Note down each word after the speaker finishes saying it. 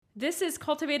This is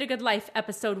Cultivate a Good Life,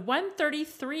 episode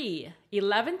 133,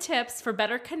 11 Tips for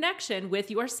Better Connection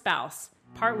with Your Spouse,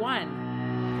 part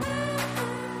 1.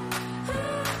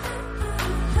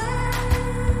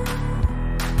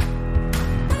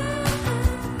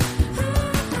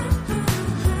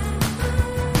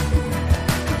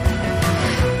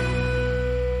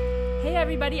 Hey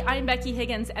everybody, I'm Becky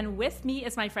Higgins, and with me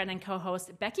is my friend and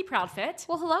co-host, Becky Proudfit.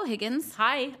 Well, hello, Higgins.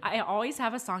 Hi, I always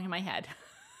have a song in my head.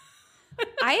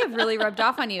 I have really rubbed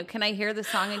off on you. Can I hear the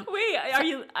song? Wait, are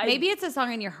you? Maybe it's a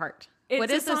song in your heart. It's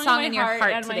what is a the song in in your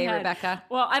heart and today, my head. Rebecca?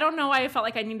 Well, I don't know why I felt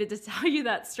like I needed to tell you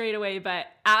that straight away, but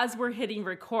as we're hitting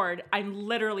record, I'm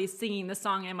literally singing the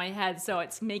song in my head, so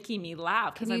it's making me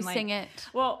laugh. Can you sing it?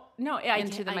 Well, no,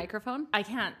 into the microphone? I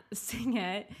can't sing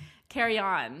it. Carry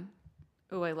on.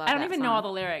 Oh, I love. I don't even know all the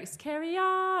lyrics. Carry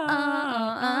on.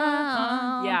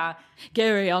 Yeah.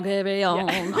 Carry on, carry on.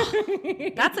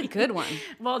 Yeah. That's a good one.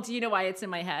 Well, do you know why it's in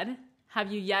my head?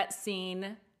 Have you yet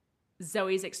seen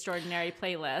Zoe's Extraordinary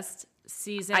Playlist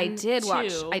season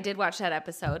 2? I did watch that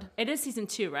episode. It is season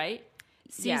 2, right?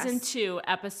 Yes. Season 2,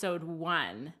 episode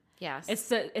 1. Yes.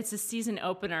 It's a season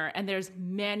opener, and there's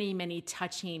many, many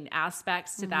touching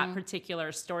aspects to that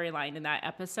particular storyline in that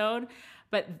episode.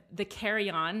 But the carry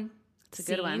on a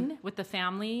good one. with the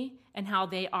family and how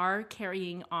they are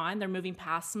carrying on. They're moving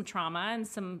past some trauma and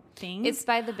some things. It's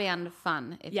by the band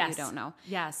Fun, if you don't know.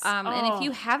 Yes. And if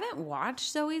you haven't watched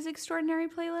Zoe's Extraordinary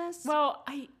Playlist. Well,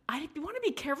 I want to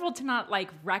be careful to not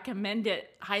like recommend it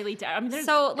highly to, I mean,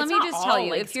 so let me just tell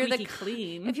you, like if you're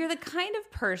the kind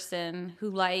of person who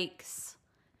likes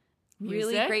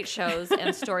really great shows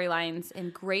and storylines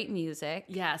and great music.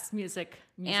 Yes, music.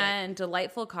 And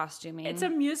delightful costuming. It's a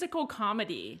musical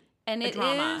comedy. And it's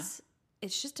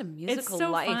just a musical it's so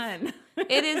life. Fun.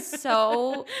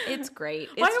 It's great.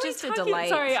 It's just a delight.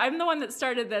 Sorry, I'm the one that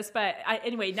started this, but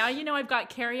anyway, now you know I've got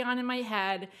Carry On in my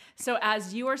head. So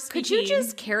as you are speaking. Could you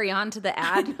just carry on to the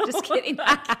ad? No, just kidding.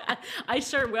 I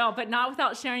sure will, but not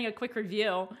without sharing a quick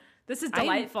review. This is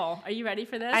delightful. Are you ready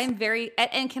for this? I'm very,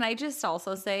 and can I just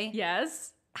also say?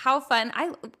 Yes. How fun.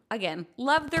 I, again,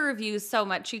 love the reviews so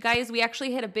much. You guys, we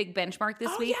actually hit a big benchmark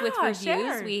this week with reviews.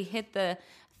 Share. We hit the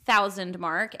 1,000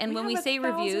 mark, and when we say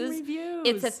reviews,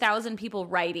 it's 1,000 people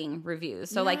writing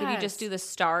reviews. So like if you just do the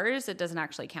stars, it doesn't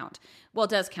actually count. Well, it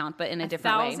does count, but in a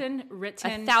different way.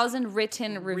 1,000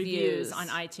 written reviews on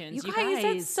iTunes. You guys,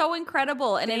 that's so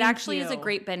incredible, and it actually is a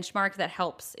great benchmark that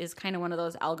helps. Is kind of one of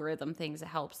those algorithm things that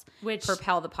helps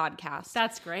propel the podcast.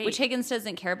 That's great. Which Higgins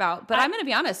doesn't care about, but I'm going to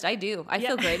be honest, I do. I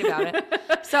feel great about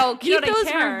it. So keep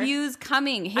those reviews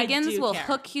coming. Higgins will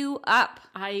hook you up.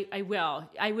 I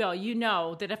will. You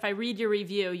know that if I read your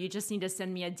review, you just need to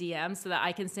send me a DM so that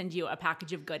I can send you a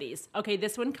package of goodies. Okay,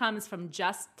 this one comes from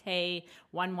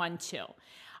JustTay112.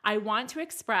 I want to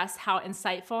express how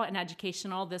insightful and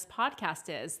educational this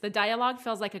podcast is. The dialogue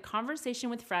feels like a conversation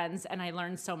with friends, and I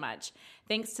learned so much.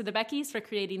 Thanks to the Beckys for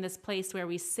creating this place where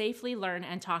we safely learn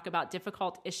and talk about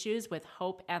difficult issues with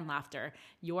hope and laughter.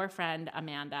 Your friend,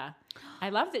 Amanda. I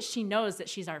love that she knows that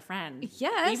she's our friend.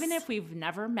 Yes. Even if we've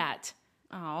never met.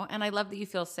 Oh, and I love that you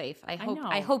feel safe. I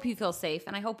hope you feel safe,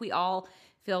 and I hope we all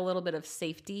feel a little bit of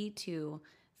safety to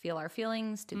feel our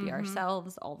feelings, to be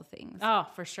ourselves, all the things. Oh,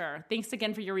 for sure. Thanks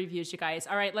again for your reviews, you guys.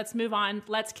 All right, let's move on.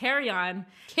 Let's carry on.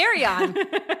 Carry on.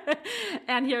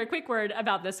 And here, a quick word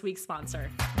about this week's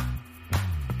sponsor.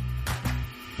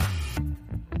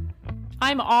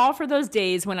 I'm all for those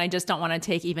days when I just don't want to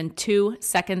take even 2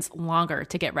 seconds longer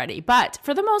to get ready. But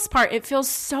for the most part, it feels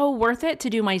so worth it to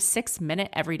do my 6-minute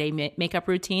everyday makeup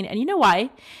routine. And you know why?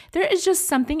 There is just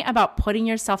something about putting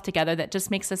yourself together that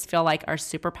just makes us feel like our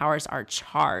superpowers are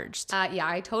charged. Yeah,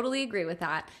 I totally agree with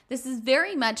that. This is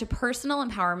very much a personal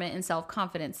empowerment and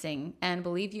self-confidence thing. And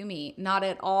believe you me, not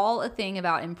at all a thing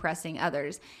about impressing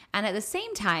others. And at the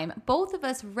same time, both of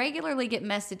us regularly get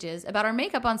messages about our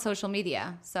makeup on social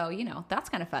media. So, you know, that's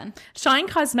kind of fun. Shine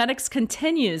Cosmetics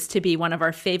continues to be one of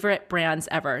our favorite brands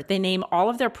ever. They name all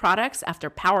of their products after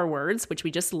power words, which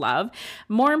we just love.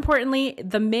 More importantly,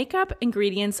 the makeup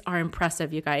ingredients are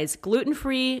impressive, you guys.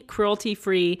 Gluten-free,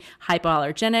 cruelty-free,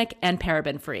 hypoallergenic, and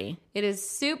paraben-free. It is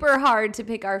super hard to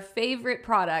pick our favorite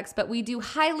products, but we do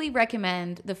highly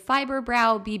recommend the Fiber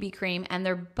Brow BB Cream and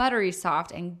their buttery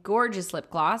soft and gorgeous lip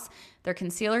gloss. Their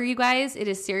concealer, you guys, it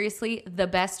is seriously the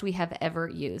best we have ever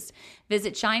used.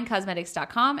 Visit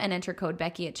shinecosmetics.com and enter code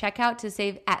Becky at checkout to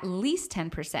save at least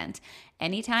 10%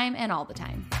 anytime and all the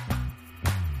time.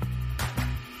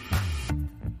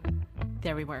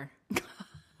 There we were.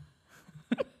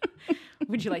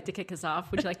 Would you like to kick us off?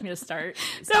 Would you like me to start?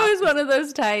 That was one of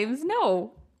those times.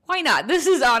 No. Why not? This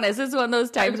is honest. This is one of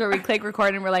those times where we click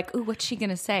record and we're like, ooh, what's she going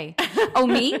to say? Oh,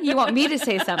 me? You want me to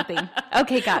say something?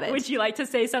 Okay, got it. Would you like to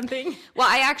say something? Well,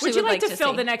 I actually would like to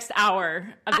fill say, the next hour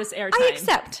of this airtime? I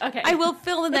accept. Okay. I will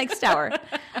fill the next hour.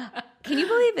 Can you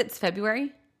believe it's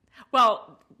February?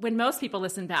 Well, when most people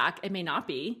listen back, it may not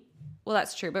be. Well,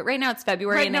 that's true. But right now it's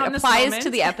February Right and now it in this applies moment. to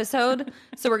the episode.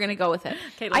 So we're going to go with it.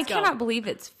 Okay, let's I go. cannot believe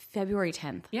it's February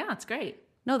 10th. Yeah, it's great.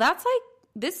 No, that's like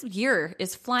this year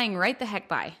is flying right the heck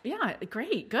by. Yeah,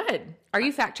 great. Good. Are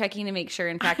you fact checking to make sure,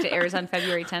 in fact, it airs on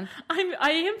February 10th?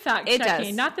 I am fact It checking.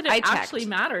 does. Not that I it checked. actually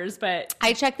matters, but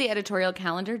I checked the editorial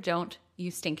calendar. Don't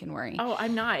you stinking worry. oh,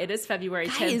 I'm not. It is February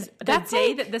 10th. Guys, The that's day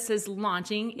like- that this is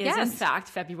launching is in Yes. fact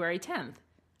February 10th.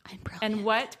 I'm brilliant. And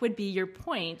what would be your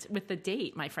point with the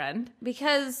date, my friend?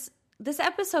 Because this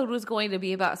episode was going to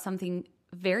be about something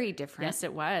very different. Yes,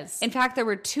 it was. In fact, there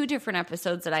were 2 different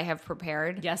episodes that I have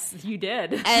prepared. Yes, you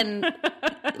did. And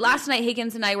last night,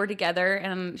 Higgins and I were together,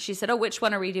 and she said, oh, which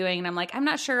one are we doing? And I'm like, I'm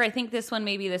not sure. I think this one,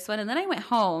 maybe this one. And then I went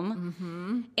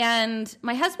home, and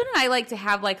my husband and I like to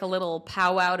have like a little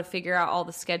powwow to figure out all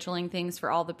the scheduling things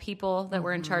for all the people that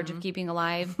we're in charge of keeping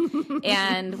alive.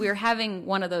 And we were having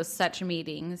one of those such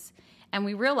meetings, and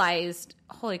we realized,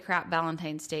 holy crap,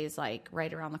 Valentine's Day is like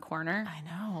right around the corner. I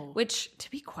know. Which,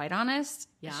 to be quite honest,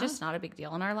 Yeah. it's just not a big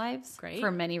deal in our lives. Great. For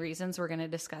many reasons we're going to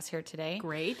discuss here today.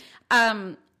 Great.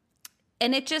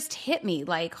 And it just hit me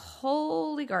like,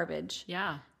 holy garbage.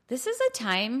 Yeah. This is a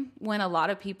time when a lot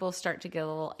of people start to get a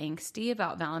little angsty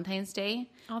about Valentine's Day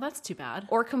Oh, that's too bad.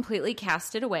 or completely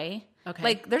cast it away. Okay.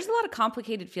 Like, there's a lot of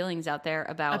complicated feelings out there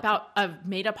about a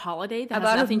made-up holiday that About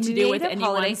has a nothing to do with made-up anyone's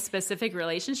holiday. specific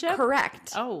relationship?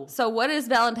 correct. Oh. So what does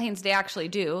Valentine's Day actually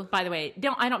do? By the way,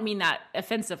 I don't mean that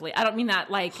offensively. I don't mean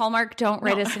that like Hallmark, don't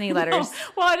write us any letters. No.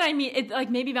 Well, and I mean, like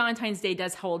maybe Valentine's Day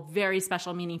does hold very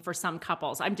special meaning for some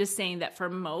couples. I'm just saying that for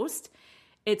most,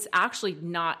 it's actually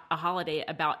not a holiday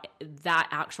about that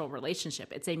actual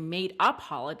relationship. It's a made-up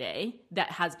holiday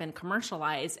that has been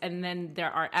commercialized, and then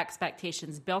there are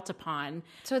expectations built upon.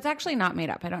 So it's actually not made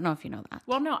up. I don't know if you know that.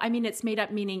 Well, no, I mean it's made up,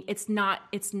 meaning it's not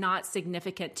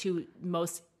significant to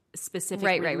most specific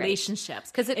Right.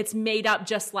 relationships 'Cause it's made up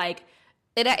just like.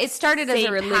 It started as a St.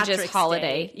 religious Patrick's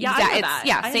holiday. Day. Yeah, I know It's- that.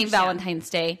 Yeah, I St. understand. Valentine's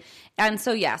Day. And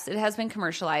so, yes, it has been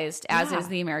commercialized, as Yeah. is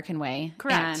the American way.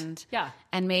 Correct. And, Yeah.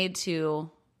 and made to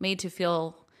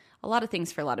feel a lot of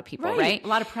things for a lot of people, right? A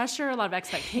lot of pressure, a lot of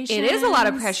expectations. It is a lot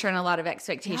of pressure and a lot of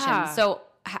expectations. Yeah. So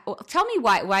tell me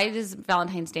why does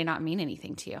Valentine's Day not mean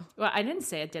anything to you? Well, I didn't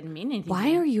say it didn't mean anything.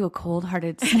 Why are you a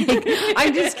cold-hearted snake?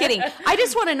 I'm just kidding. I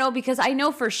just want to know because I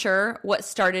know for sure what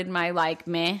started my like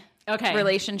meh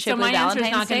relationship so with my answer Valentine's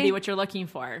is not going Day. to be what you're looking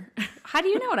for. How do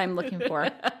you know what I'm looking for?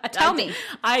 Tell me.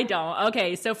 I don't.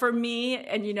 Okay, so for me,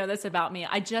 and you know this about me,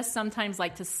 I just sometimes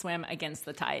like to swim against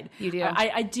the tide. You do?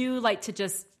 I do like to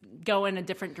just go in a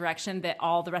different direction that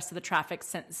all the rest of the traffic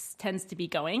tends to be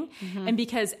going. Mm-hmm. And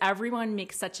because everyone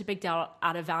makes such a big deal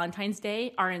out of Valentine's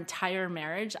Day, our entire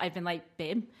marriage, I've been like,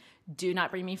 babe, do not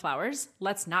bring me flowers.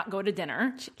 Let's not go to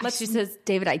dinner. She says,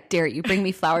 David, I dare you. Bring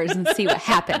me flowers and see what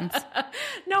happens.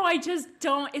 No, I just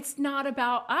don't. It's not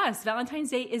about us.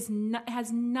 Valentine's Day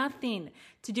has nothing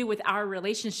to do with our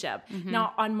relationship.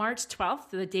 Now, on March 12th,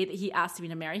 the day that he asked me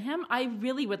to marry him, I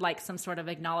really would like some sort of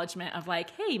acknowledgement of like,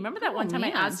 hey, remember that one time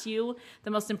man. I asked you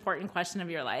the most important question of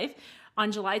your life? On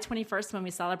July 21st, when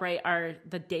we celebrate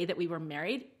the day that we were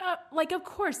married, like, of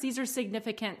course, these are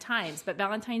significant times, but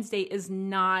Valentine's Day is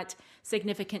not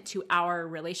significant to our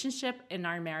relationship in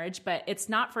our marriage, but it's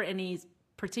not for any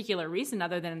particular reason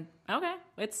other than, okay,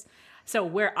 so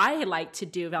where I like to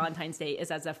do Valentine's Day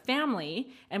is as a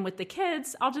family, and with the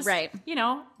kids, I'll just, Right.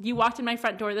 You walked in my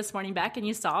front door this morning, Beck, and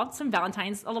you saw some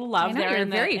Valentine's, a little love I know, there you're in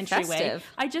the very entryway.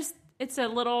 festive. It's a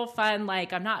little fun,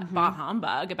 like, I'm not bah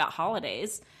humbug about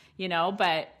holidays,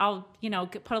 but I'll,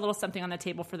 put a little something on the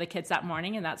table for the kids that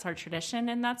morning, and that's our tradition,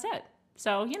 and that's it.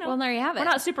 So, Well, there you have it. We're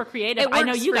not super creative. It I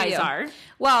know works you for guys you. are.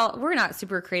 Well, we're not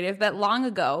super creative, but long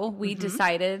ago we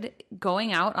decided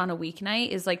going out on a weeknight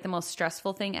is like the most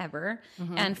stressful thing ever.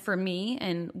 And for me,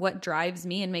 and what drives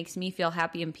me and makes me feel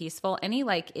happy and peaceful, any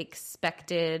like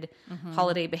expected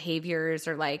holiday behaviors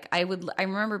or like I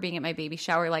remember being at my baby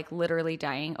shower, like literally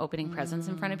dying, opening presents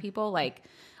in front of people. Like,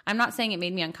 I'm not saying it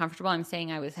made me uncomfortable. I'm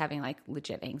saying I was having like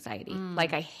legit anxiety.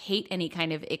 Like, I hate any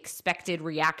kind of expected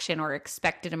reaction or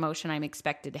expected emotion I'm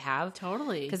expected to have.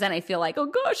 Totally. Because then I feel like, oh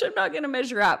gosh, I'm not going to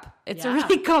measure up. It's a Yeah.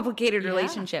 really complicated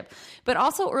relationship. But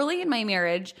also early in my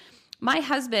marriage, my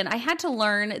husband, I had to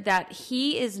learn that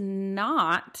he is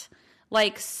not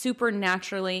like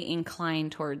supernaturally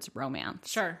inclined towards romance.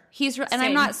 Sure. And I'm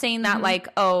Same. not saying that like,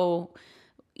 oh,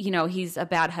 he's a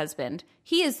bad husband.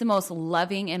 He is the most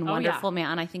loving and wonderful yeah.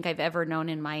 man I think I've ever known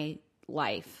in my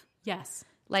life. Yes.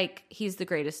 Like, he's the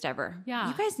greatest ever. Yeah.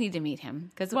 You guys need to meet him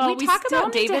because we talk still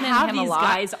about need David to have and him a these lot.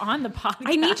 guys on the podcast.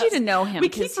 I need you to know him. We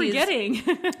keep forgetting.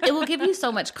 It will give you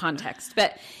so much context.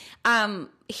 But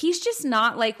he's just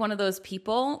not like one of those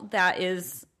people that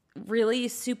is really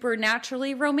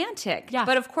supernaturally romantic. Yeah.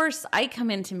 But of course, I come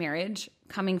into marriage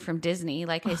coming from Disney.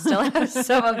 Like, I still have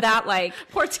some of that, like,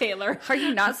 Poor Taylor. are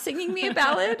you not singing me a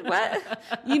ballad? What?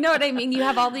 You know what I mean? You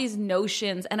have all these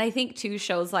notions. And I think, too,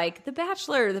 shows like The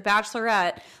Bachelor, The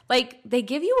Bachelorette, like, they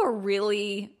give you a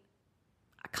really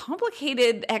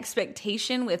complicated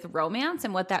expectation with romance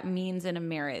and what that means in a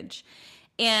marriage.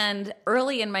 And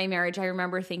early in my marriage, I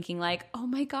remember thinking like, oh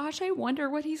my gosh, I wonder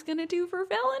what he's going to do for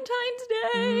Valentine's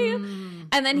Day.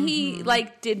 And then he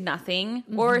like did nothing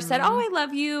or said, oh, I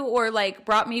love you, or like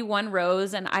brought me one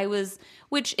rose. And I was,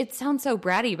 which it sounds so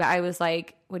bratty, but I was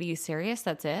like, what, are you serious?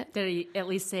 That's it? Did he at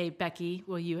least say, Becky,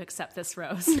 will you accept this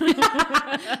rose?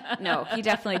 No, he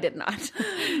definitely did not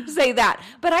say that.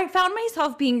 But I found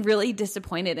myself being really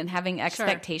disappointed and having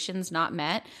expectations not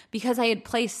met because I had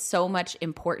placed so much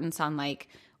importance on like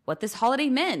what this holiday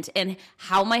meant and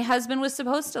how my husband was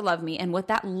supposed to love me and what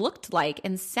that looked like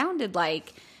and sounded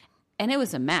like. And it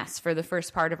was a mess for the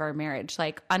first part of our marriage,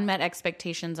 like unmet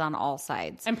expectations on all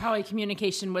sides. And probably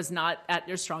communication was not at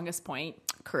your strongest point.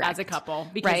 Correct. As a couple,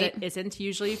 because Right. it isn't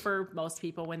usually for most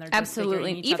people when they're just Absolutely.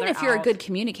 figuring each Even other if you're out. a good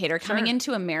communicator coming Sure.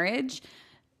 into a marriage,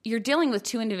 you're dealing with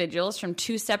two individuals from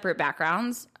two separate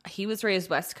backgrounds. He was raised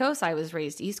West Coast. I was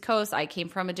raised East Coast. I came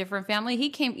from a different family.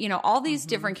 He came, all these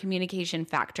different communication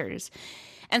factors.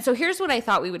 And so here's what I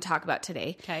thought we would talk about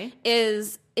today. Okay.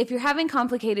 Is if you're having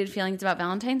complicated feelings about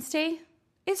Valentine's Day,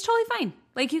 it's totally fine.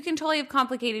 Like, you can totally have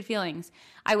complicated feelings.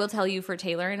 I will tell you, for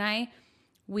Taylor and I,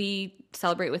 we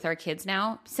celebrate with our kids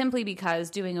now simply because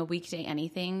doing a weekday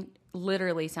anything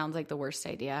literally sounds like the worst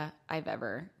idea I've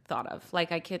ever thought of.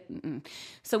 Like, I could,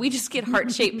 So we just get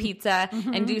heart-shaped pizza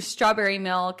and do strawberry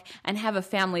milk and have a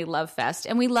family love fest.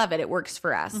 And we love it. It works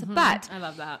for us. But I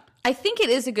love that. I think it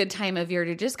is a good time of year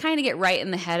to just kind of get right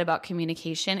in the head about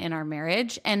communication in our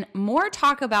marriage and more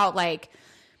talk about like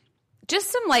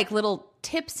just some like little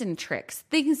tips and tricks,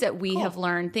 things that we have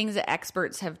learned, things that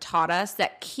experts have taught us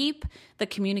that keep the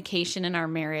communication in our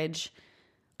marriage.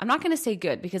 I'm not going to say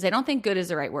good because I don't think good is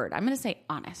the right word. I'm going to say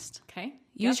honest. Okay.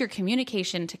 Use your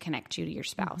communication to connect you to your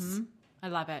spouse. I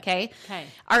love it. Okay. Okay.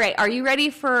 All right. Are you ready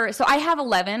for, so I have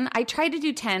 11. I tried to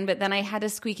do 10, but then I had to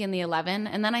squeak in the 11.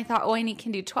 And then I thought, I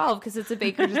can do 12 because it's a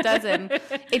baker's dozen.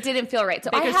 It didn't feel right. So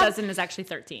Baker's dozen is actually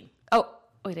 13. Oh,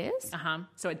 it is?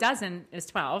 So a dozen is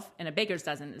 12 and a baker's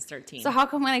dozen is 13. So how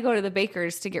come when I go to the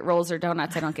baker's to get rolls or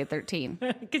donuts, I don't get 13?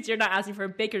 Because you're not asking for a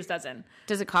baker's dozen.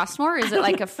 Does it cost more or is it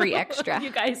like a free extra? You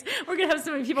guys, we're going to have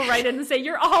so many people write in and say,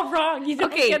 you're all wrong. You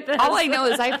don't Okay, get this. all I know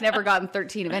is I've never gotten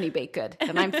 13 of any baked good,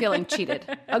 and I'm feeling cheated.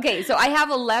 Okay, so I have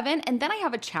 11, and then I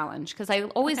have a challenge, because I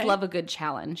always love a good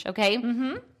challenge, okay?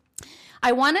 Mm-hmm.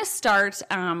 I want to start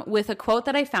with a quote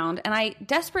that I found, and I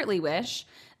desperately wish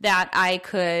that I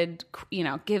could,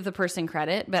 give the person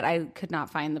credit, but I could not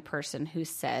find the person who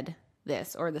said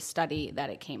this or the study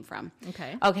that it came from.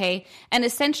 Okay, and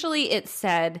essentially it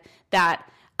said that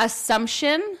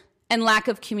assumption and lack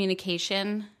of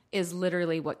communication is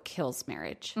literally what kills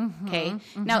marriage. Okay.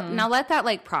 Now let that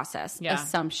like process. Yeah.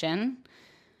 Assumption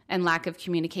and lack of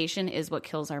communication is what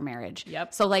kills our marriage.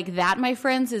 Yep. So like that, my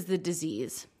friends, is the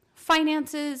disease.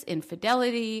 Finances,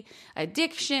 infidelity,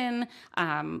 addiction,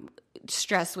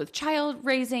 stress with child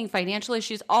raising, financial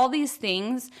issues, all these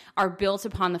things are built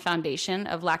upon the foundation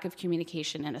of lack of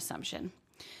communication and assumption.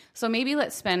 So maybe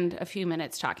let's spend a few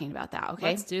minutes talking about that, okay?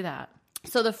 Let's do that.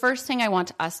 So the first thing I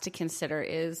want us to consider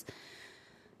is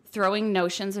throwing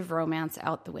notions of romance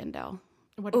out the window.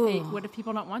 What if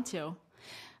people don't want to?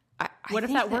 What if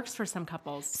think that works for some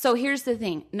couples? So here's the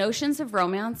thing. Notions of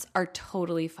romance are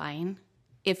totally fine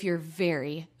if you're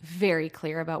very, very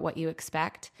clear about what you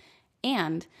expect.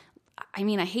 And I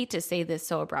mean, I hate to say this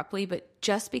so abruptly, but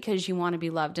just because you want to be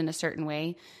loved in a certain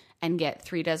way and get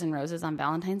 3 dozen roses on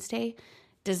Valentine's Day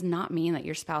does not mean that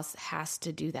your spouse has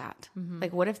to do that.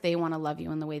 Like, what if they want to love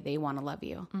you in the way they want to love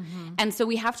you? And so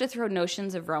we have to throw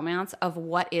notions of romance, of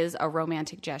what is a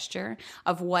romantic gesture,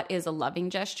 of what is a loving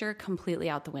gesture, completely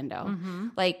out the window.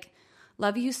 Like,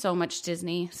 love you so much,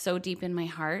 Disney, so deep in my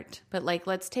heart. But like,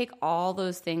 let's take all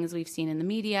those things we've seen in the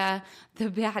media,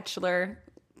 The Bachelor.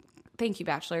 Thank you,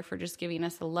 Bachelor, for just giving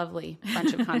us a lovely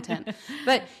bunch of content.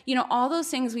 But, all those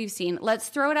things we've seen, let's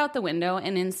throw it out the window.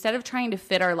 And instead of trying to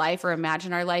fit our life or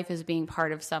imagine our life as being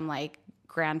part of some like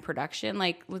grand production,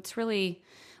 like let's really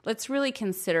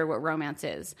consider what romance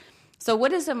is. So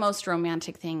what is the most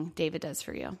romantic thing David does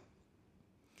for you?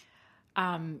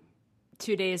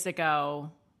 2 days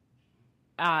ago,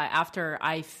 after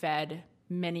I fed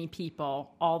many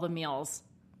people all the meals,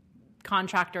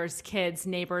 contractors, kids,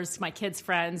 neighbors, my kids'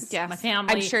 friends, my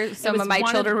family. I'm sure some of my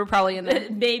children were probably in there.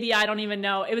 Maybe, I don't even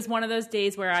know. It was one of those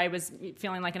days where I was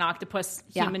feeling like an octopus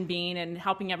human being and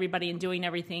helping everybody and doing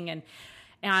everything.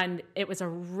 And it was a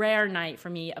rare night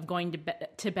for me of going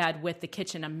to bed with the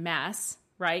kitchen a mess.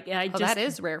 Right. And I just that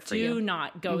is rare for you. Do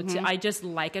not go to, I just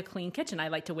like a clean kitchen. I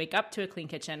like to wake up to a clean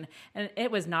kitchen, and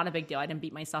it was not a big deal. I didn't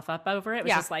beat myself up over it. It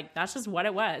was just like, that's just what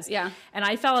it was. Yeah. And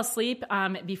I fell asleep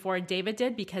before David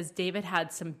did, because David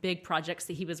had some big projects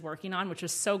that he was working on, which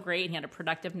was so great. And he had a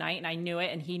productive night, and I knew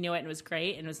it, and he knew it, and it was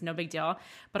great, and it was no big deal.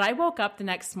 But I woke up the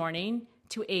next morning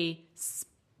to a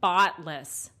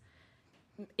spotless,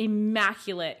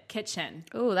 immaculate kitchen.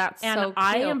 Oh, that's so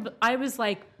cute. I was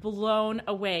like blown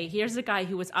away. Here's a guy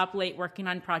who was up late working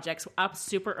on projects, up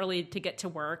super early to get to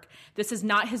work. This is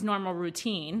not his normal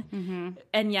routine.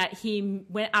 And yet he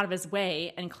went out of his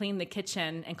way and cleaned the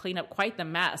kitchen and cleaned up quite the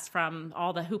mess from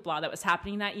all the hoopla that was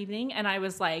happening that evening. And I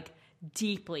was like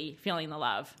deeply feeling the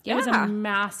love. It was a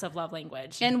massive love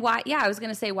language. And why? Yeah, I was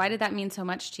going to say, why did that mean so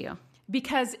much to you?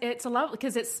 Because it's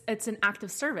it's an act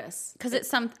of service. Because it's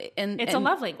something, it's a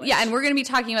love language. Yeah, and we're going to be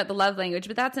talking about the love language,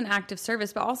 but that's an act of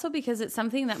service. But also because it's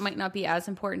something that might not be as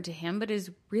important to him, but is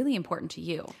really important to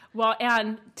you. Well,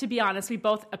 and to be honest, we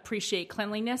both appreciate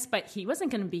cleanliness, but he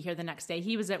wasn't going to be here the next day.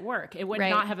 He was at work. It would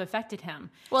not have affected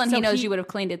him. Well, and so he knows you would have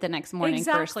cleaned it the next morning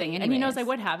first thing, anyways. And he knows I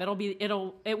would have.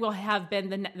 It will have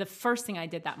been the first thing I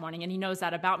did that morning, and he knows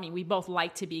that about me. We both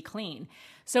like to be clean.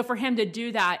 So for him to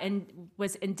do that and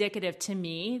was indicative to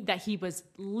me that he was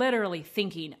literally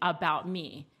thinking about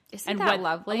me. Isn't that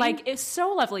lovely? Like, it's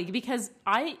so lovely, because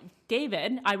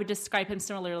David, I would describe him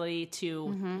similarly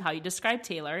to how you describe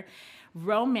Taylor.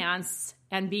 Romance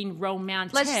and being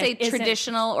romantic. Let's say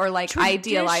traditional or like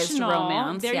idealized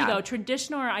romance. There you go.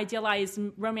 Traditional or idealized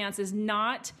romance is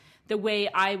not the way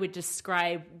I would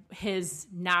describe his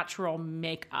natural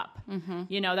makeup.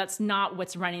 That's not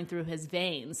what's running through his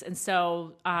veins. And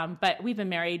so, but we've been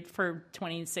married for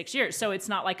 26 years. So it's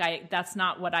not like that's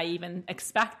not what I even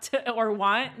expect or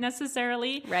want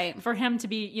necessarily. Right. For him to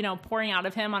be, pouring out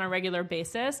of him on a regular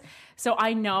basis. So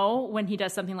I know when he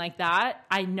does something like that,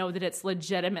 I know that it's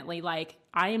legitimately like,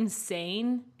 I am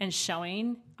saying and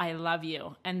showing I love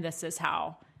you, and this is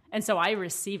how. And so I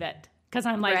receive it. Because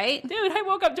I'm like, dude, I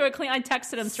woke up to a clean. I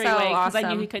texted him straight away because I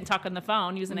knew he couldn't talk on the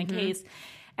phone. He was in a case.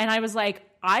 And I was like,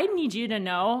 I need you to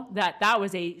know that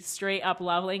was a straight up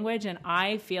love language, and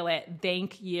I feel it.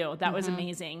 Thank you. That was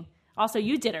amazing. Also,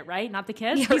 you did it, right? Not the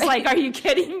kids? He's like, are you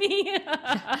kidding me?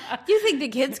 You think the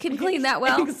kids can clean that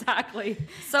well? Exactly.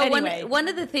 So anyway. one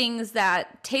of the things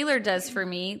that Taylor does for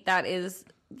me that is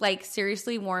like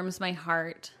seriously warms my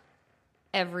heart,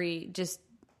 just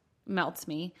melts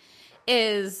me,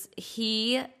 is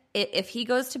if he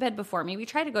goes to bed before me, we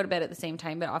try to go to bed at the same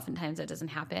time, but oftentimes that doesn't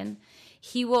happen.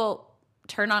 He will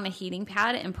turn on a heating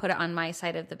pad and put it on my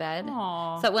side of the bed.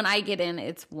 Aww. So that when I get in,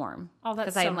 it's warm. Oh,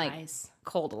 that's so nice.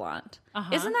 Cold a lot.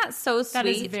 Isn't that so sweet? That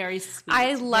is very sweet.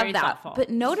 I love very that. Thoughtful. But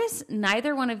notice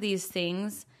neither one of these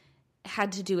things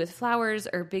had to do with flowers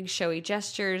or big showy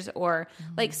gestures, or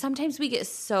like sometimes we get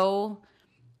so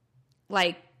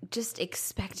like just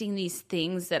expecting these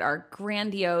things that are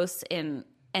grandiose and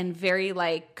very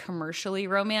like commercially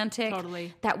romantic,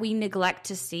 that we neglect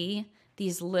to see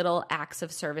these little acts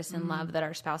of service and love that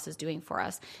our spouse is doing for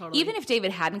us. Even if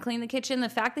David hadn't cleaned the kitchen, the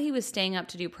fact that he was staying up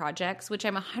to do projects, which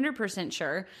I'm 100%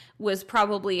 sure was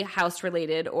probably house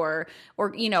related or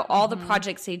all the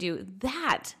projects they do,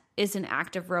 that is an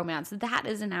act of romance. That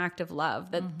is an act of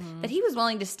love that he was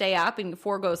willing to stay up and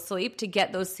forego sleep to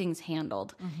get those things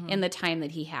handled in the time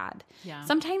that he had. Yeah.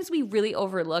 Sometimes we really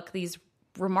overlook these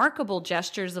remarkable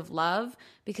gestures of love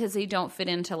because they don't fit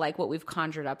into like what we've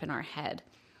conjured up in our head.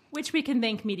 Which we can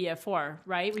thank media for,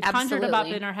 right? We conjured them up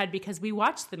in our head because we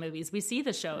watch the movies, we see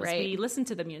the shows, we listen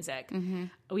to the music,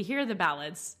 we hear the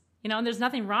ballads, and there's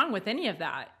nothing wrong with any of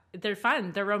that. They're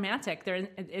fun, they're romantic, they're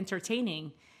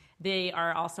entertaining. They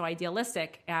are also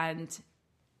idealistic, and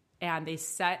they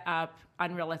set up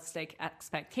unrealistic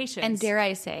expectations. And dare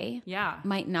I say,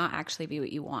 might not actually be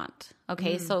what you want.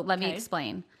 Okay, so let me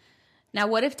explain. Now,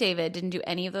 what if David didn't do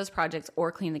any of those projects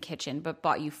or clean the kitchen, but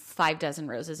bought you 5 dozen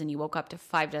roses and you woke up to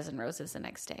 5 dozen roses the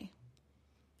next day?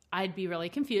 I'd be really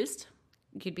confused.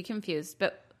 You'd be confused,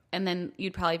 and then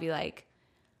you'd probably be like,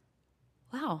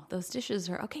 wow, those dishes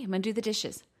are, okay, I'm going to do the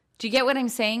dishes. Do you get what I'm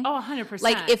saying? Oh, 100%.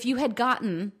 Like if you had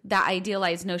gotten that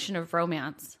idealized notion of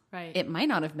romance Right. it might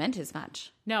not have meant as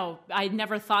much. No, I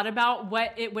never thought about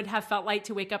what it would have felt like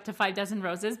to wake up to 5 dozen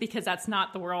roses, because that's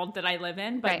not the world that I live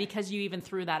in. But Right. because you even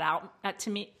threw that out to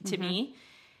me,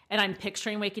 and I'm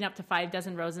picturing waking up to 5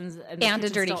 dozen roses and And a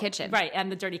dirty kitchen. Right. And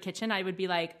the dirty kitchen, I would be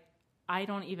like, I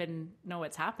don't even know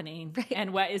what's happening. Right.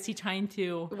 And what is he trying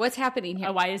to, What's happening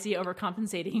here? why is he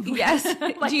overcompensating? Yes.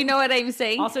 Do you know what I'm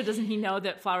saying? Also, doesn't he know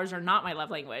that flowers are not my love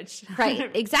language? Right,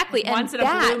 exactly. Once and in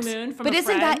a blue moon from But a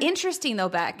isn't that friend. interesting though,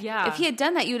 Beck? Yeah. If he had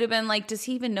done that, you would have been like, does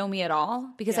he even know me at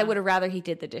all? Because I Yeah. would have rather he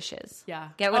did the dishes. Yeah.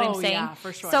 Get what Oh, I'm saying? yeah,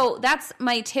 for sure. So that's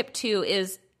my tip too,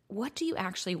 is what do you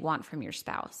actually want from your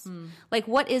spouse? Like,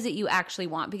 what is it you actually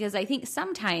want? Because I think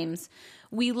sometimes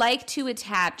we like to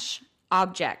attach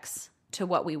objects to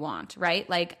what we want, right?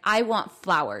 Like, I want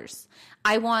flowers.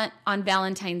 I want on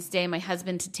Valentine's Day my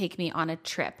husband to take me on a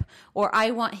trip, or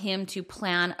I want him to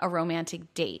plan a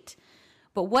romantic date.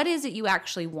 But what is it you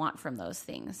actually want from those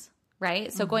things,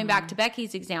 right? So going back to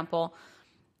Becky's example,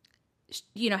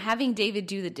 you know, having David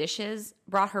do the dishes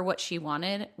brought her what she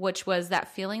wanted, which was that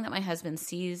feeling that my husband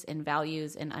sees and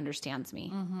values and understands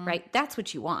me, right? That's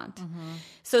what you want.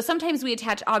 So sometimes we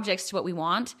attach objects to what we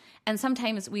want, and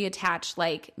sometimes we attach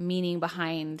like meaning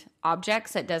behind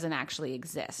objects that doesn't actually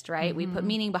exist, right? We put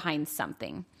meaning behind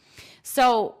something.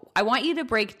 So I want you to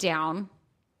break down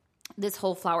this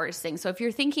whole flowers thing. So if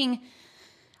you're thinking,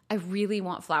 I really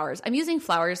want flowers. I'm using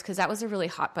flowers because that was a really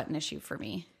hot button issue for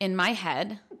me. In my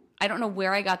head, I don't know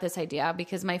where I got this idea,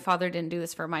 because my father didn't do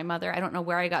this for my mother. I don't know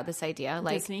where I got this idea.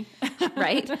 Like, Disney.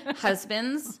 right?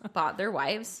 Husbands bought their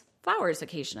wives flowers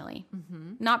occasionally.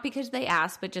 Not because they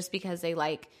asked, but just because they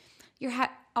like,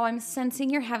 I'm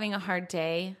sensing you're having a hard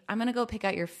day. I'm going to go pick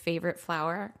out your favorite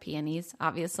flower, peonies,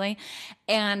 obviously,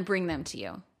 and bring them to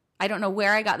you. I don't know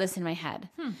where I got this in my head.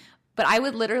 But I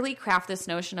would literally craft this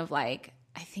notion of like,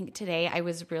 I think today I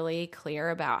was really clear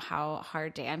about how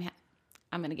hard day I'm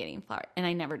going to get him flowers. And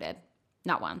I never did.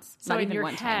 Not once. So not in even your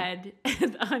one time.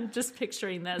 head, I'm just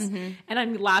picturing this, and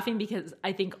I'm laughing because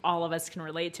I think all of us can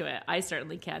relate to it. I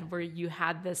certainly can, where you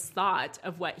had this thought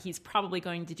of what he's probably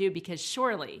going to do, because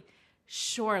surely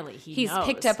he's knows.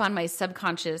 Picked up on my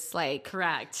subconscious, like,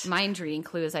 Correct. mind reading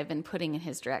clues I've been putting in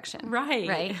his direction.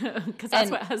 Right. Because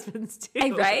that's what husbands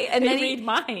do. Right. And they then read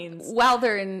minds. While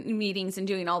they're in meetings and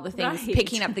doing all the things, Right.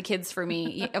 picking up the kids for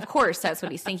me. Of course, that's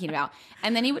what he's thinking about.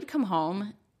 And then he would come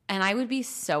home and I would be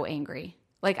so angry.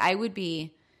 Like, I would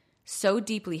be so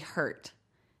deeply hurt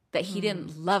that he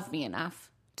didn't love me enough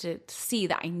to see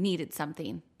that I needed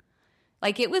something.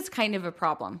 Like, it was kind of a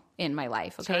problem in my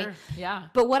life, okay? Sure. Yeah.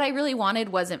 But what I really wanted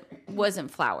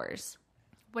wasn't flowers.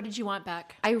 What did you want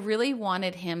back? I really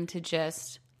wanted him to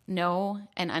just know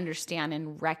and understand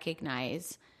and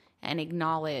recognize and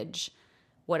acknowledge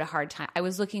what a hard time. I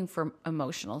was looking for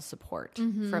emotional support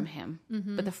from him.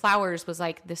 But the flowers was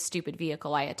like the stupid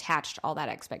vehicle I attached all that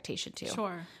expectation to.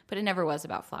 Sure. But it never was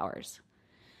about flowers.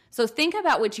 So think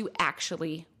about what you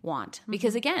actually want.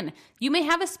 Because again, you may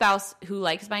have a spouse who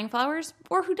likes buying flowers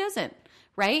or who doesn't,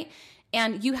 right?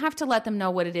 And you have to let them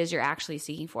know what it is you're actually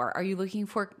seeking for. Are you looking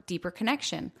for deeper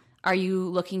connection? Are you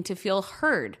looking to feel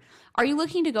heard? Are you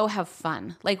looking to go have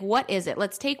fun? Like, what is it?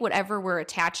 Let's take whatever we're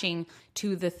attaching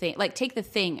to the thing, like take the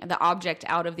thing, the object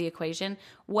out of the equation.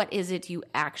 What is it you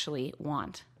actually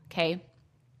want? Okay.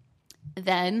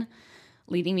 Then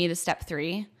leading me to step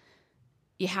 3,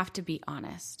 you have to be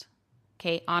honest.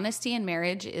 Okay. Honesty in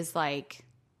marriage is like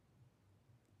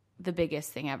the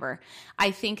biggest thing ever.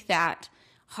 I think that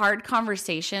hard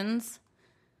conversations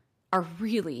are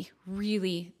really,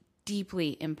 really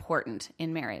deeply important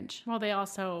in marriage. Well, they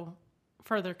also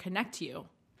further connect you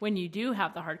when you do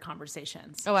have the hard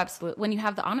conversations. Oh, absolutely. When you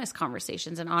have the honest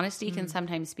conversations, and honesty can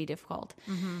sometimes be difficult.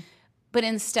 But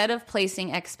instead of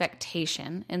placing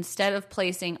expectation, instead of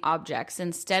placing objects,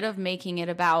 instead of making it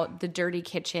about the dirty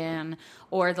kitchen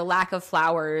or the lack of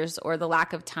flowers or the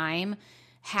lack of time,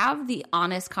 have the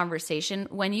honest conversation.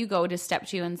 When you go to step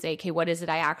 2 and say, okay, what is it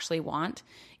I actually want?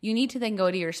 You need to then go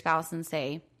to your spouse and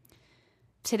say,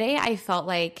 today I felt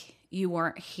like you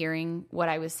weren't hearing what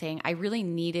I was saying. I really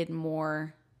needed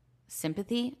more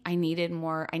sympathy. I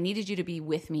needed you to be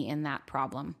with me in that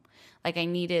problem. Like, I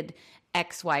needed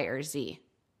X, Y, or Z.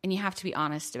 And you have to be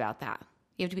honest about that.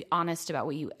 You have to be honest about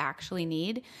what you actually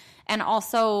need and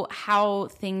also how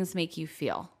things make you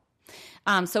feel.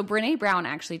 So Brené Brown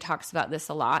actually talks about this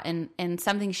a lot, and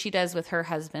something she does with her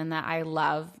husband that I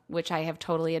love, which I have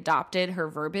totally adopted her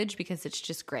verbiage because it's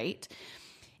just great,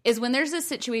 is when there's a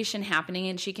situation happening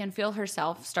and she can feel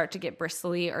herself start to get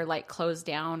bristly or like closed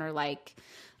down or like,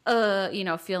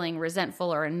 feeling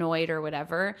resentful or annoyed or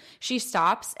whatever, she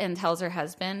stops and tells her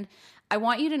husband, I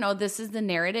want you to know this is the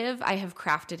narrative I have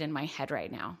crafted in my head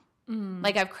right now.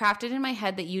 Like I've crafted in my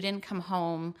head that you didn't come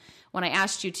home when I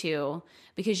asked you to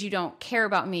because you don't care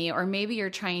about me, or maybe you're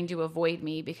trying to avoid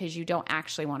me because you don't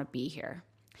actually want to be here.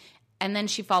 And then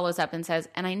she follows up and says,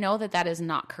 and I know that that is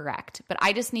not correct, but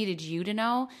I just needed you to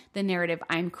know the narrative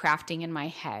I'm crafting in my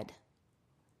head.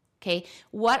 Okay,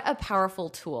 what a powerful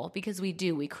tool, because we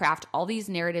craft all these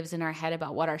narratives in our head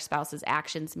about what our spouse's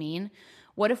actions mean.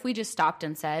 What if we just stopped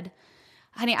and said,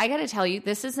 honey, I got to tell you,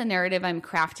 this is a narrative I'm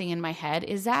crafting in my head.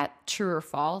 Is that true or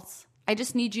false? I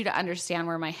just need you to understand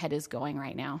where my head is going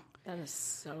right now. That is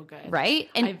so good. Right?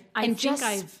 I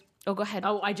go ahead.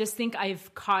 I just think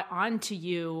I've caught on to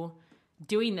you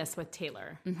doing this with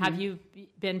Taylor. Have you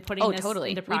been putting this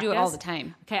totally. into practice? We do it all the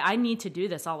time. Okay, I need to do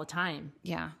this all the time.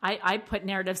 Yeah. I put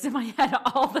narratives in my head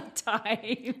all the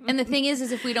time. And the thing is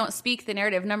if we don't speak the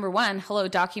narrative, number one, hello,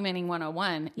 documenting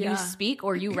 101, you speak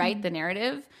or you write the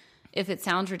narrative. If it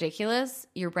sounds ridiculous,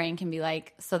 your brain can be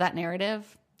like, so that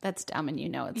narrative, that's dumb, and you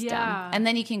know it's dumb. And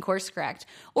then you can course correct.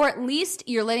 Or at least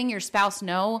you're letting your spouse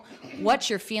know what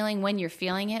you're feeling when you're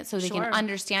feeling it, so they can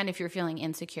understand if you're feeling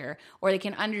insecure, or they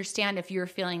can understand if you're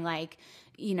feeling like,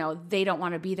 you know, they don't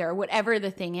want to be there, whatever the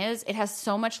thing is. It has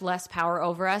so much less power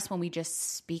over us when we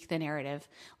just speak the narrative.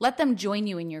 Let them join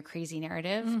you in your crazy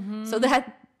narrative so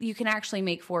that you can actually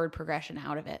make forward progression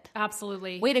out of it.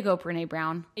 Absolutely. Way to go, Brené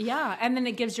Brown. Yeah. And then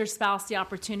it gives your spouse the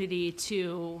opportunity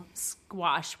to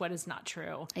squash what is not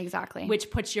true. Exactly. Which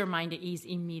puts your mind at ease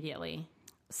immediately.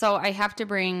 So I have to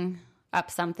bring up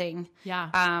something.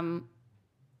 Yeah.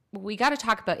 We got to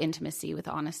talk about intimacy with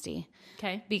honesty.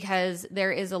 Okay. Because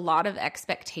there is a lot of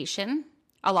expectation,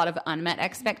 a lot of unmet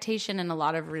expectation, and a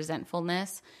lot of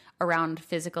resentfulness around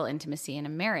physical intimacy in a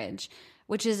marriage,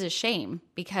 which is a shame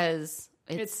because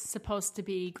it's supposed to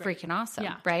be great. Freaking awesome,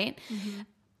 right?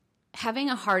 Having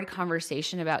a hard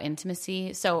conversation about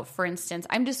intimacy. So, for instance,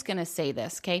 I'm just going to say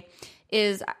this, okay,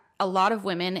 is a lot of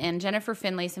women, and Jennifer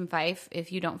Finlayson-Fife,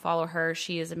 if you don't follow her,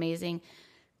 she is amazing.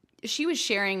 She was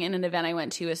sharing in an event I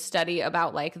went to a study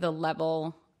about like the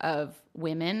level of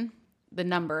women,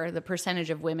 the percentage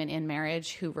of women in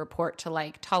marriage who report to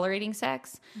like tolerating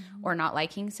sex or not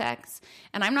liking sex.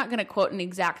 And I'm not going to quote an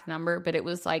exact number, but it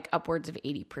was like upwards of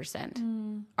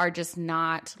 80% are just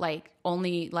not like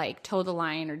only like toe the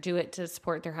line or do it to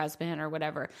support their husband or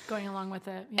whatever. Going along with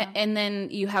it. Yeah. And then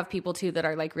you have people too that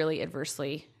are like really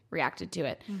adversely reacted to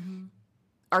it.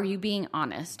 Are you being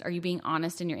honest? Are you being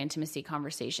honest in your intimacy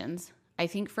conversations? I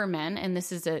think for men, and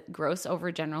this is a gross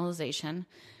overgeneralization,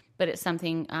 but it's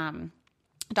something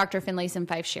Dr.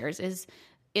 Finlayson-Fife shares, is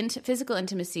physical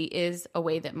intimacy is a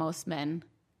way that most men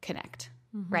connect,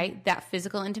 right? That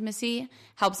physical intimacy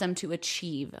helps them to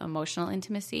achieve emotional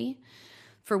intimacy.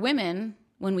 For women,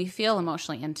 when we feel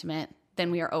emotionally intimate, then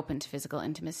we are open to physical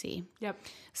intimacy. Yep.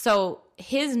 So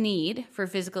his need for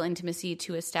physical intimacy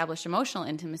to establish emotional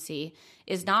intimacy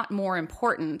is not more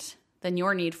important than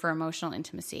your need for emotional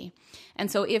intimacy.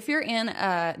 And so if you're in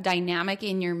a dynamic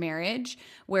in your marriage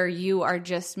where you are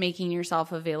just making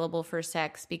yourself available for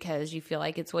sex because you feel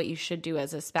like it's what you should do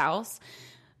as a spouse,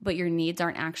 but your needs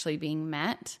aren't actually being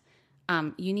met,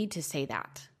 you need to say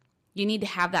that. You need to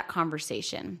have that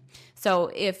conversation.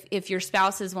 So if your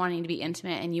spouse is wanting to be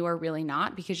intimate and you are really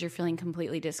not because you're feeling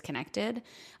completely disconnected,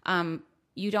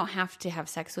 you don't have to have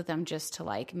sex with them just to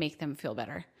like make them feel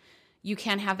better. You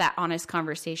can have that honest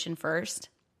conversation first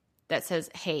that says,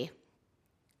 hey,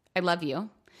 I love you.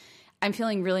 I'm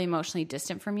feeling really emotionally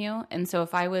distant from you. And so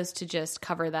if I was to just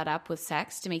cover that up with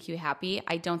sex to make you happy,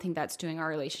 I don't think that's doing our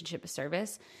relationship a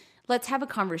service. Let's have a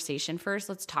conversation first.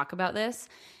 Let's talk about this.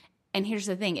 And here's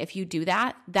the thing. If you do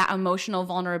that, that emotional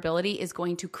vulnerability is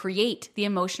going to create the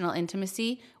emotional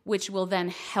intimacy, which will then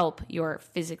help your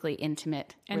physically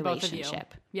intimate and relationship.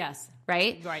 Both of you. Yes.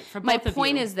 Right? Right. For both My of you.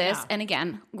 point is this, Yeah. and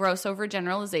again, gross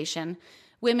overgeneralization.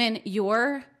 Women,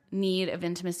 your need of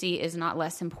intimacy is not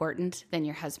less important than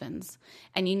your husband's.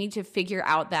 And you need to figure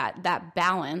out that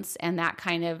balance and that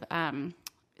kind of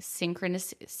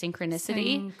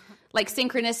synchronicity. Like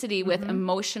synchronicity with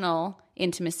emotional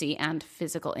intimacy and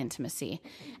physical intimacy.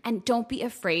 And don't be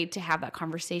afraid to have that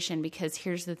conversation, because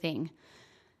here's the thing.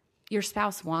 Your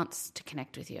spouse wants to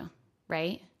connect with you,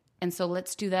 right? And so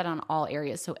let's do that on all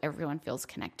areas so everyone feels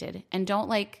connected. And don't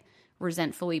like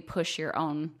resentfully push your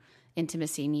own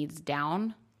intimacy needs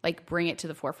down. Like bring it to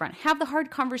the forefront. Have the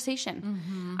hard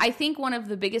conversation. I think one of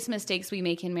the biggest mistakes we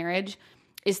make in marriage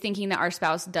is thinking that our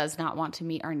spouse does not want to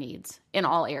meet our needs in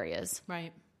all areas.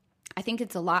 Right. I think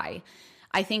it's a lie.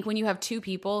 I think when you have two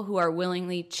people who are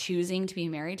willingly choosing to be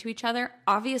married to each other,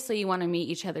 obviously you want to meet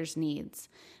each other's needs,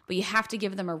 but you have to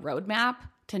give them a roadmap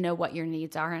to know what your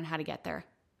needs are and how to get there.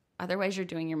 Otherwise, you're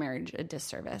doing your marriage a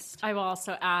disservice. I will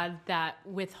also add that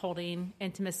withholding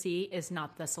intimacy is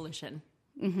not the solution.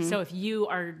 So if you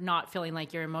are not feeling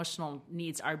like your emotional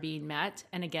needs are being met,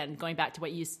 and again, going back to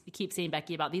what you keep saying,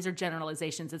 Becky, about these are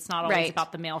generalizations. It's not always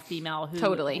about the male, female,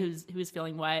 who's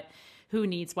feeling what, who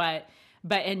needs what.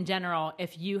 But in general,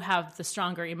 if you have the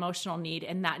stronger emotional need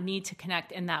and that need to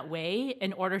connect in that way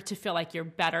in order to feel like you're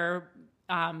better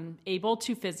able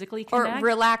to physically connect. Or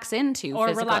relax into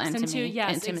intimacy.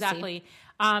 Yes, exactly.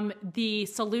 The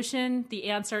solution, the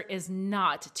answer is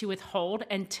not to withhold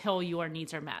until your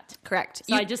needs are met. Correct.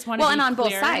 So I just want to be and on clear.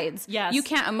 both sides. Yes. You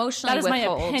can't emotionally withhold. That is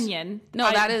withhold. my opinion.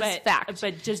 No, that is fact.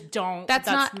 But just don't. That's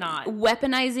not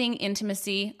weaponizing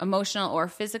intimacy, emotional or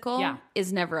physical,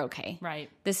 is never okay. Right.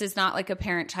 This is not like a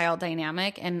parent-child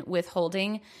dynamic, and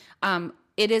withholding.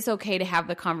 It is okay to have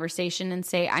the conversation and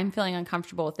say, I'm feeling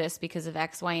uncomfortable with this because of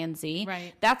X, Y, and Z.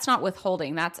 Right. That's not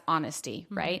withholding. That's honesty,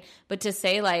 right? But to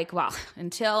say like, well,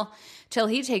 until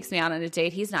he takes me out on a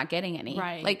date, he's not getting any.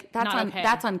 Right. Like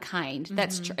that's unkind.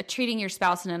 That's treating your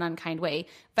spouse in an unkind way.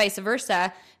 Vice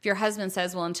versa. If your husband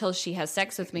says, well, until she has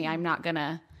sex with me, I'm not going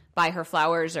to buy her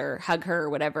flowers or hug her or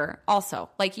whatever. Also,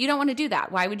 like, you don't want to do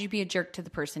that. Why would you be a jerk to the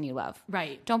person you love?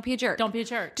 Right. Don't be a jerk. Don't be a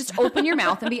jerk. Just open your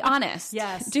mouth and be honest.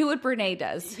 Yes. Do what Brene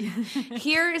does.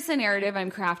 Here is the narrative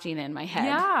I'm crafting in my head.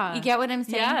 Yeah. You get what I'm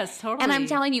saying? Yes, totally. And I'm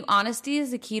telling you, honesty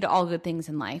is the key to all good things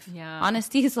in life. Yeah.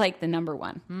 Honesty is like the number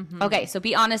one. Okay, so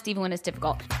be honest even when it's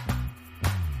difficult.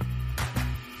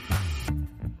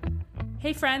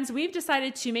 Hey friends, we've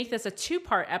decided to make this a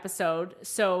 2-part episode,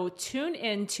 so tune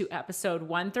in to episode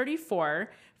 134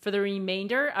 for the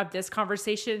remainder of this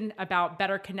conversation about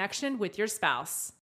better connection with your spouse.